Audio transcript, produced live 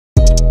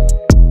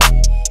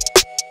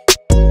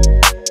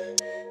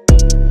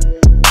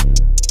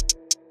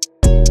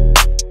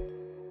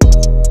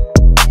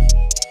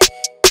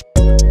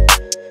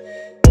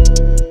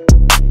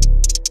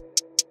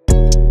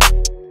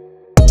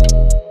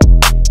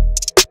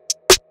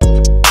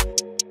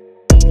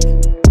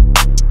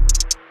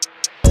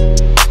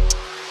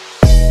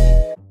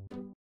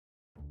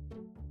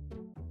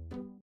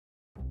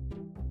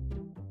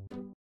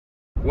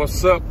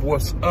What's up?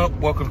 What's up?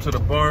 Welcome to the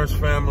Barnes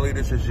family.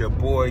 This is your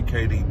boy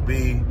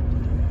KDB,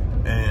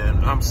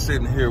 and I'm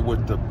sitting here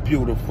with the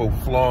beautiful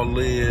Flaw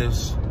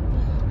Liz.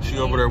 She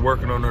over there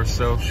working on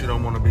herself. She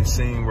don't want to be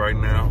seen right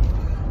now,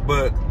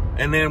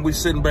 and then we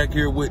sitting back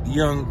here with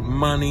Young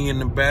Money in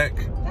the back.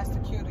 That's the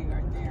cutie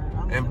right there.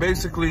 And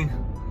basically,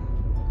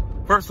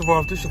 first of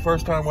all, if this is your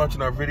first time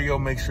watching our video,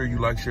 make sure you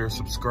like, share,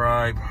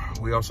 subscribe.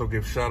 We also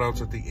give shout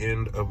outs at the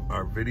end of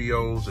our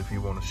videos. If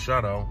you want a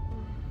shout out,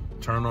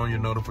 turn on your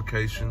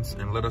notifications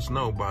and let us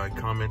know by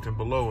commenting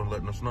below and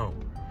letting us know.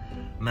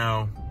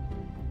 Now,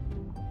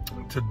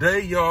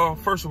 today, y'all,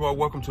 first of all,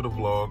 welcome to the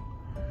vlog.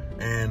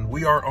 And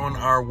we are on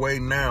our way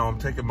now. I'm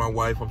taking my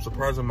wife. I'm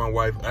surprising my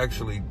wife.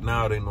 Actually,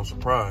 now it ain't no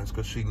surprise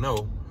because she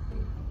know.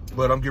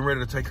 But I'm getting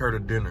ready to take her to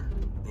dinner.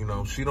 You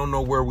know, she don't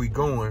know where we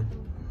going,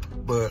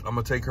 but I'm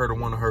going to take her to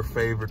one of her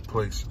favorite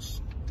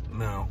places.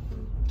 Now,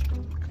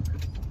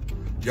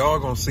 y'all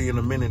gonna see in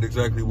a minute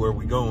exactly where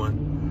we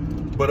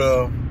going.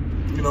 But,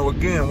 you know,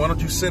 again, why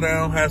don't you sit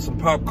down, have some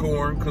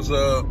popcorn, because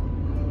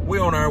we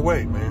on our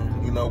way,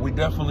 man. You know, we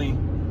definitely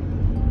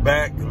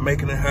back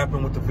making it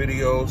happen with the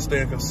videos,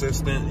 staying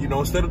consistent. You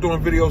know, instead of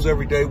doing videos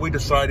every day, we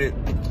decided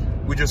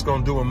we just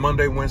gonna do them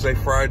Monday, Wednesday,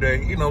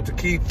 Friday, you know, to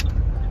keep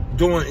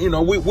doing, you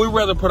know, we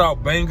rather put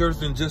out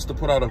bangers than just to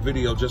put out a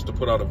video,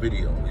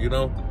 you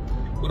know?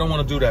 We don't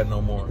want to do that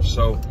no more.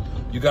 So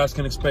you guys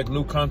can expect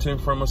new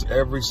content from us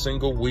every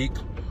single week,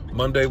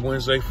 Monday,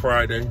 Wednesday,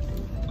 Friday.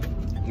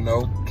 You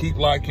know, keep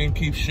liking,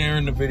 keep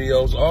sharing the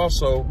videos.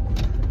 Also,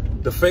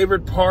 the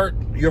favorite part,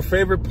 your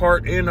favorite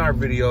part in our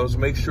videos,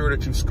 make sure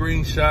that you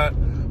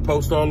screenshot,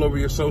 post all over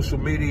your social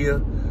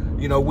media.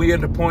 You know, we at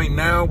the point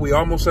now, we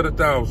almost at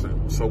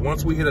 1,000. So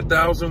once we hit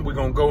 1,000, we're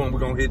going to go and we're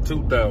going to hit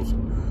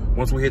 2,000.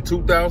 Once we hit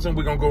 2,000,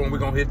 we're going to go and we're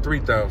going to hit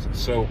 3,000.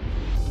 So,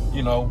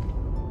 you know,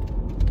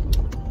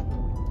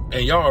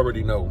 and y'all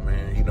already know,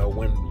 man, you know,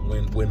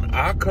 when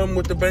I come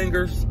with the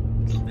bangers,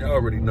 y'all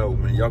already know,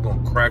 man. Y'all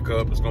gonna crack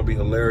up. It's gonna be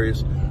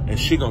hilarious. And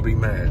she gonna be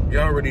mad.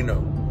 Y'all already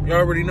know. Y'all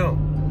already know.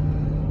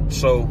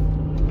 So,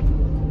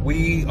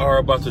 we are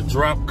about to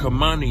drop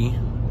Kamani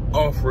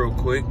off real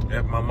quick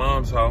at my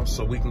mom's house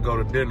so we can go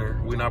to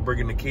dinner. We're not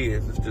bringing the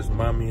kids. It's just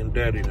mommy and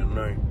daddy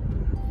tonight.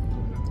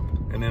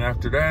 And then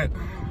after that,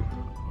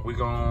 we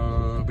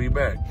gonna be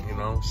back, you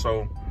know.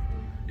 So,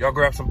 y'all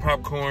grab some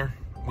popcorn.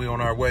 We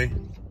on our way.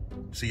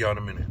 See y'all in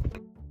a minute.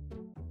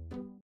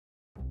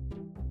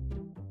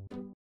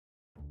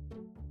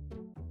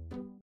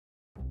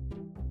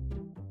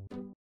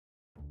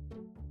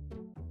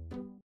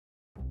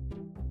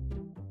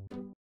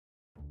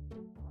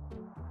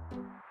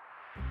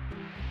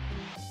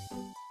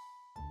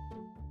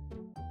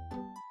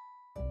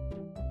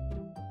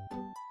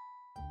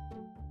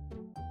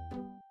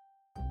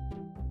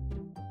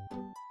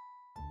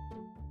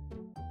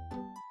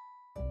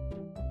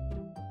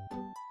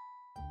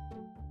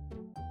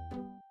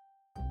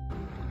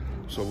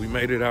 So we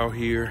made it out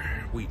here.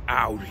 We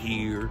out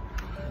here.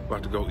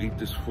 About to go eat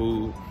this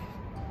food.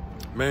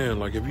 Man,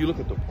 like if you look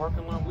at the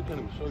parking lot, we can't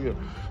even show you.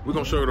 We're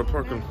gonna show you the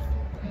parking.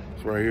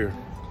 It's right here.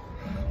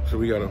 So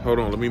we gotta, hold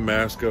on, let me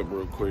mask up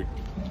real quick.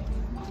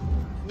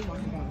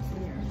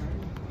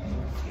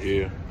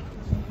 Yeah.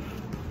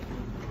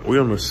 We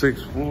on the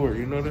 6th floor,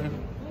 you know that?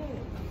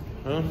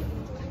 Huh?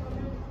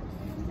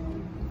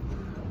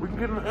 We can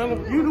get in the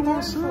elevator. You the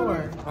one said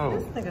it. Oh.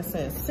 This nigga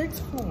said 6th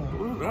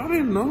floor. I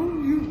didn't know.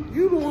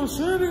 You the one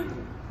said it.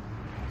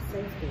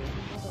 Safety.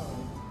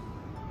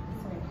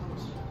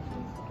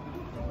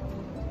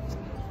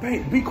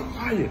 Babe, be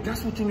quiet.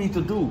 That's what you need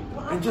to do.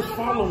 Well, and just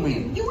follow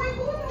me. You ain't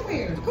going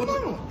nowhere. Come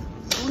on.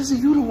 Lizzie,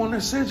 you the one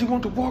that said you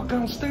want to walk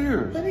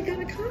downstairs. But it got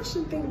a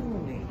caution thing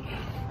on it.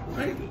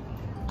 Babe,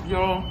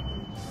 y'all.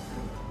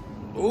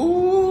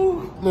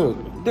 Ooh,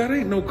 look, that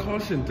ain't no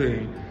caution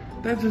thing.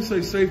 That just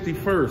say safety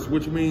first,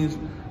 which means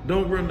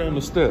don't run down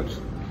the steps.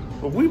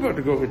 But we about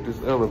to go hit this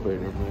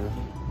elevator, man.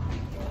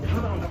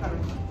 Hold on, I gotta...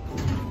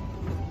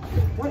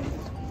 What?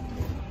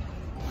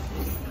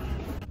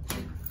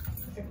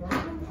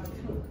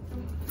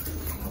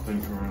 I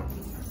think around.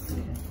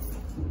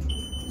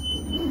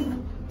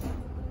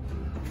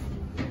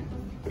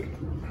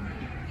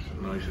 It's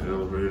a nice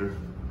elevator.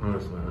 No,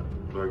 it's not.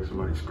 Like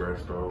somebody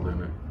scratched all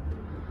in it.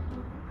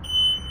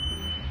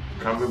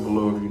 Comment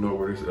below if you know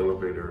where this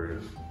elevator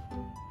is.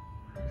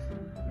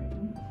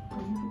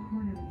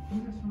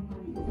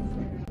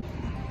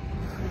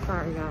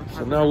 Sorry, y'all.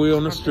 So now we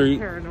on the street.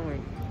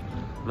 Paranoid.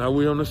 Now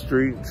we on the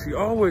street. She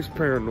always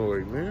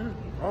paranoid, man.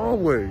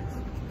 Always.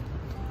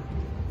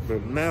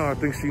 But now I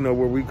think she know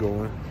where we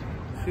going.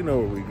 She know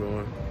where we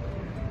going.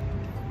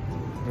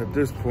 At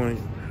this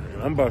point,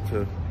 I'm about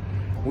to,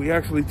 we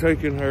actually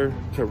taking her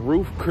to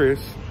Ruth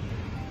Chris.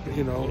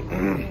 You know,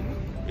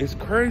 it's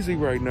crazy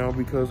right now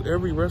because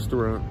every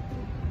restaurant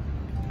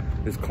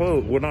is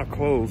closed. Well, not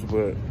closed,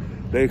 but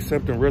they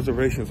accepting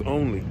reservations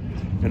only.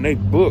 And they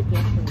booked.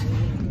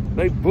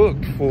 They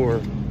booked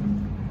for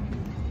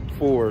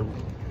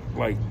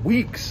like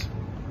weeks.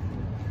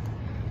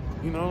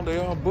 You know, they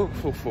all booked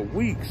for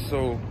weeks,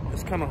 so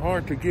it's kind of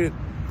hard to get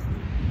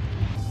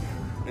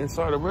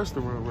inside a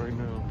restaurant right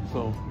now.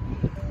 So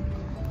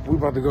we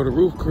about to go to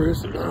Ruth's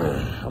Chris.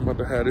 I'm about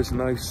to have this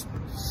nice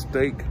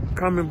steak.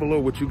 Comment below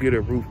what you get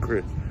at Ruth's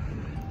Chris.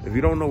 If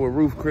you don't know what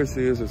Ruth's Chris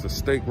is, it's a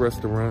steak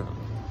restaurant.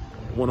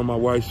 One of my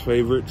wife's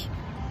favorites.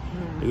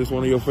 Is this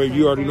one of your favorites?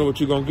 You already know what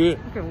you're gonna get?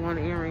 I got one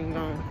earring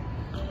on.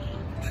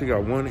 She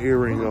got one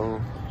earring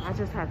on. I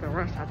just had to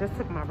rush. I just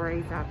took my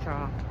braids out,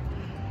 y'all.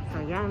 So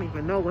y'all don't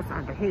even know what's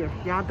under here.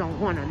 Y'all don't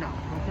want to know,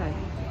 okay?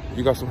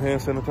 You got some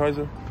hand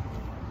sanitizer?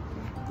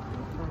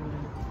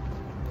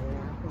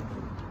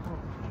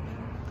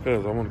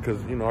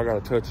 Cause you know I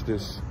gotta touch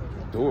this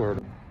door.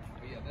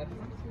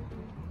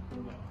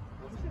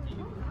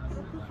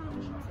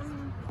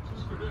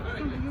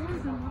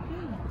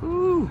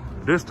 Ooh,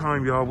 this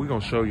time, y'all, we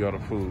gonna show y'all the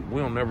food. We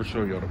don't never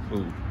show y'all the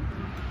food.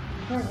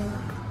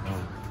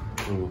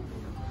 Ooh.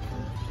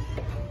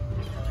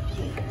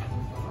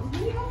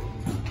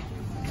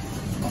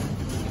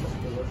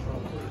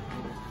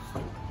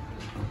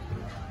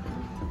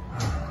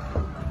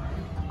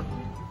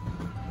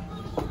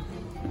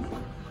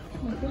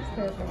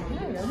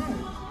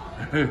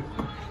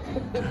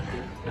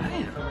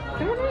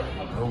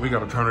 Oh, we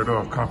gotta turn it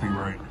off,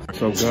 copyright.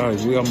 So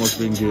guys, we almost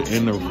didn't get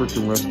in the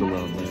freaking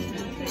restaurant, man.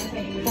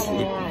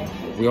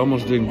 We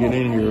almost didn't get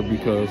in here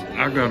because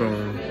I got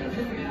on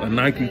a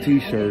Nike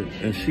t-shirt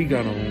and she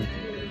got on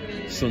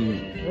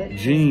some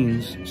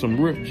jeans, some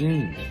ripped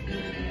jeans.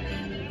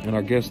 And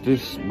I guess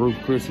this Ruth's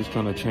Chris is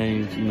trying to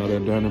change, you know,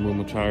 that dining room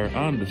attire.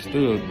 I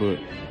understood, but,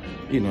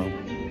 you know,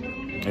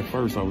 at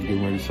first I was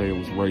getting ready to say it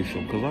was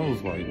racial because I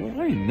was like, well,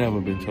 I ain't never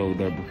been told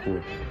that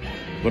before.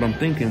 But I'm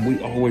thinking we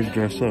always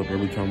dress up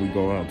every time we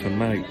go out.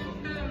 Tonight,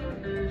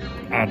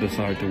 I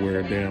decide to wear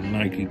a damn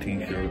Nike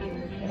t-shirt.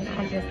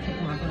 I just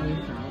took my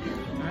braids out.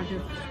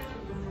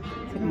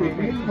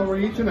 How are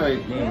you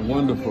tonight? Man,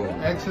 wonderful.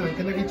 Excellent.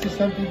 Can I get you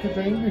something to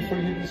drink before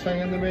you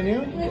decide on the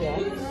menu?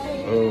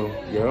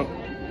 Yeah.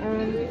 I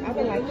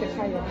would like to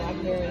try your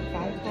blackberry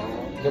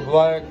sidecar. The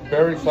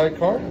blackberry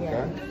sidecar? Yeah.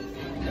 Okay.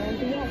 And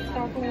do you have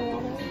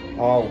sparkling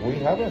water? We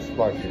have a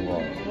sparkling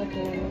water.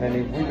 Okay. And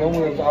if we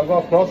don't, I'll go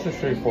across the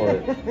street for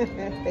it.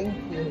 Thank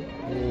you.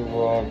 You're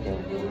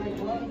welcome.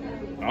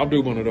 I'll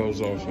do one of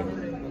those also.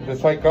 The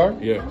sidecar?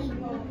 Yes.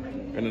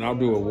 And then I'll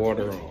do a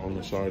water on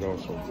the side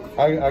also.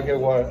 I get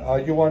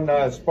water. You want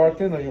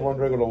sparkling or you want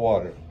regular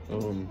water?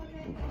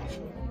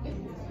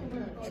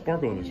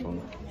 Sparkling is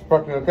fine.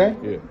 Sparkling, okay?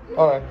 Yeah.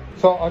 All right.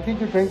 So I'll get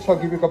your drinks. I'll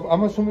give you a couple.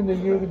 I'm assuming that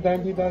you're the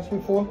dime with us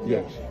before?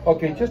 Yes.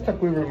 Okay, just a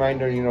quick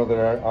reminder, you know,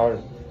 that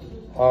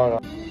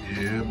our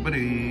Yeah,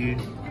 buddy.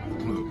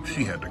 Look,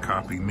 she had to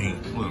copy me.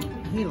 Look.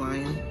 He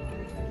lying.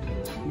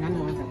 None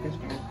one's at this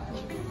point.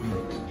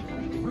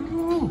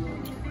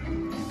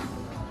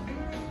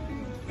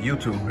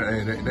 YouTube,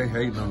 hey, they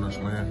hating on us,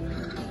 man.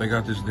 They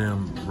got this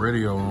damn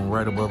radio on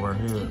right above our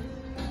head.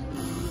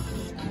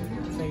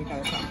 So you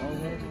gotta talk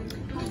over it?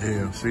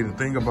 Yeah, see the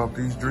thing about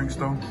these drinks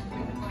though,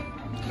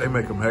 they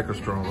make them hecka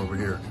strong over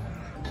here.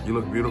 You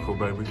look beautiful,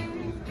 baby.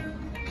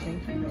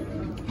 Thank you.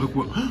 Look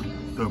what,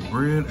 the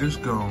bread is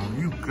gone.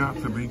 You got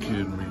to be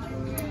kidding me.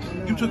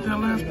 You took that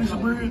last piece of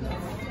bread?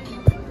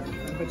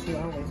 But you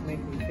always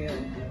make me feel.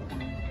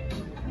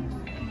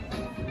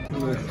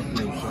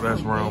 So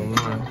that's round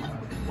one.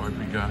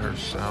 Wifey got her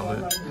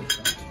salad.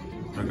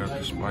 I got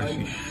the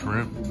spicy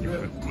shrimp.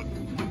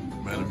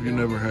 Man, if you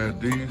never had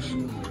these,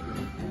 you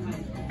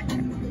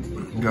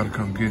gotta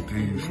come get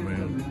these,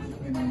 man.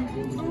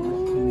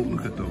 Ooh,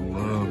 look at the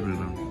love in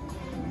them.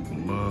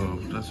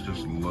 Love, that's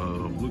just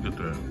love. Look at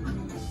that.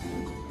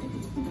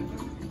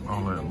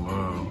 All that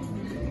love.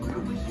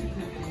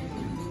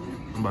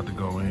 I'm about to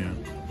go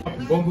in.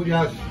 Bon voyage.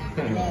 Yes.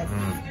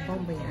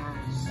 Bon voyage.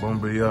 Bon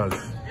voyage.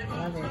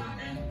 Love it.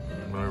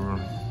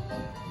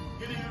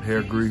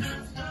 Hair grease,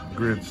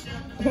 grits,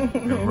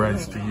 and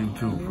rights to you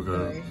too,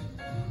 because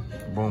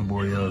bon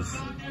voyage.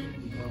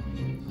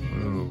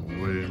 Oh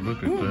wait,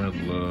 look at that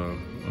love.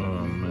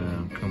 Oh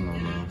man, come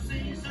on now.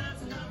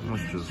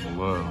 That's just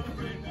love.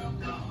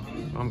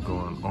 I'm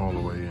going all the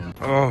way in.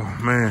 Oh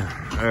man,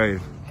 hey.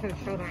 Could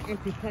have showed our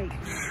empty plate.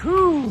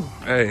 Whew.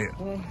 Hey.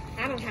 Well,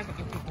 I don't have an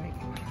empty plate.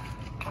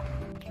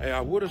 Hey,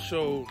 I would have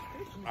showed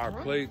our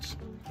plates,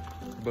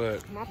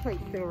 but my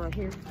plate's still right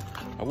here.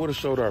 I would have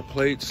showed our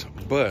plates,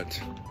 but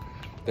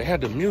they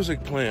had the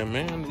music playing,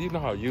 man. You know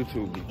how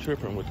YouTube be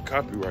tripping with the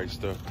copyright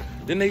stuff.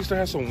 Didn't they used to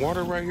have some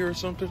water right here or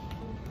something?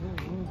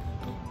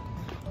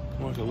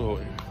 Like a little.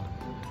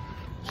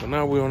 So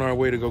now we're on our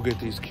way to go get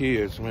these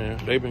kids, man.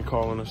 They've been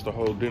calling us the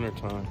whole dinner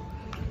time.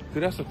 See,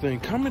 that's the thing.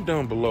 Comment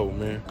down below,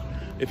 man.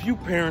 If you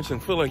parents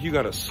and feel like you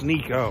gotta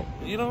sneak out,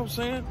 you know what I'm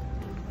saying?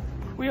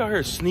 We out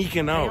here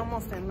sneaking out. They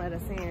almost didn't let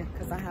us in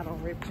because I had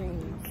on ripped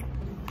jeans.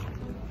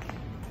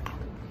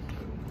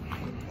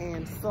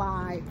 And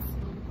slides.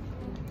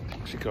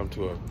 She come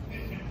to a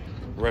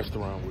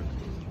restaurant with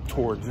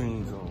tore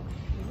jeans on.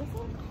 Is this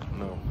one?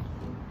 No.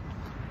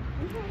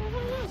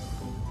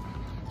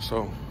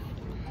 So,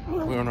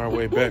 we're on our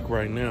way back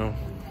right now.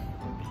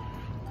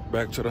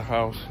 Back to the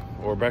house,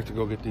 or back to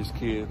go get these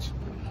kids.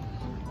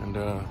 And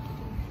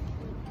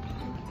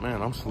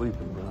Man, I'm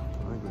sleeping, bro.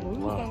 I ain't We gonna was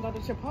lie. gonna go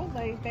to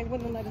Chipotle. They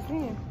wouldn't let us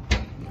in.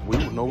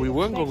 We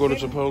wasn't gonna go to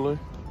Chipotle.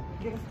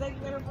 Get a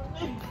steak dinner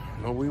for me.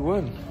 No, we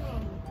wouldn't.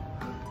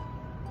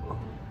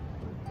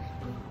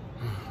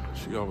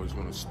 She always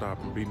wanna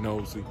stop and be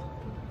nosy.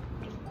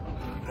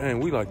 Dang,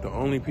 we like the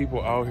only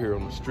people out here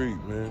on the street,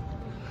 man.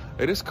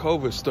 Hey, this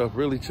COVID stuff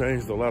really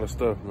changed a lot of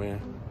stuff, man.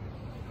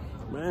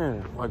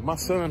 Man, like my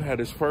son had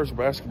his first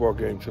basketball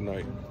game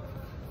tonight.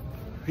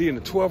 He in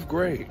the 12th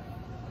grade.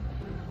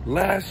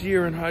 Last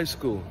year in high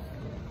school.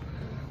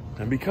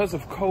 And because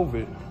of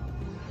COVID,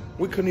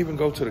 we couldn't even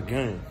go to the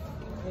game.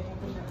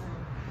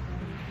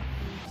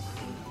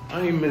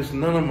 I ain't missed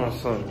none of my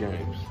son's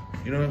games.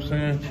 You know what I'm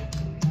saying?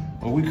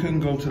 But we couldn't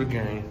go to the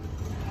game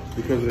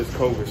because of this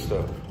COVID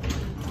stuff.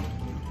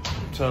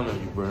 I'm telling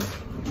you, bro.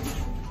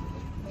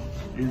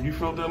 You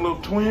felt that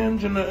little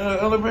twinge in the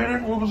elevator?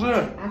 What was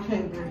that? I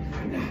can't breathe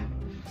right now.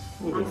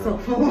 What I'm the so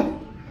hell?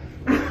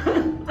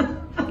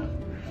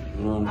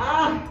 full.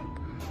 Ah.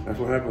 That's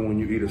what happened when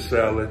you eat a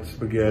salad,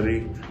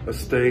 spaghetti, a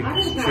steak, I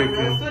didn't have chicken,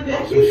 no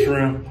spaghetti. some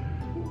shrimp.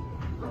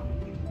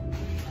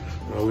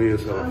 Oh, we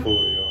is hella full,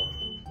 y'all.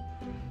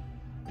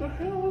 What the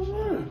hell was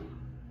that?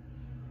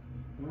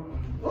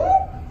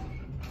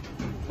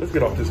 Let's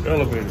get off this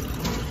elevator.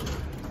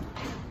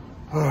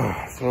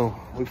 So,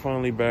 we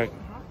finally back.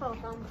 I felt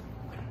something.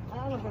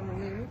 All of them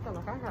in me felt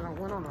like I had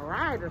went on a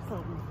ride or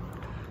something.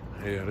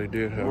 Yeah, they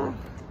did have it.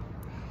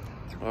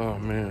 Oh,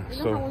 man.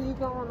 You know how when you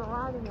go on a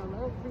ride and your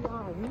legs be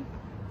all weak?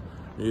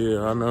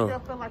 Yeah, I know. You still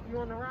feel like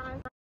you're on the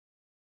ride?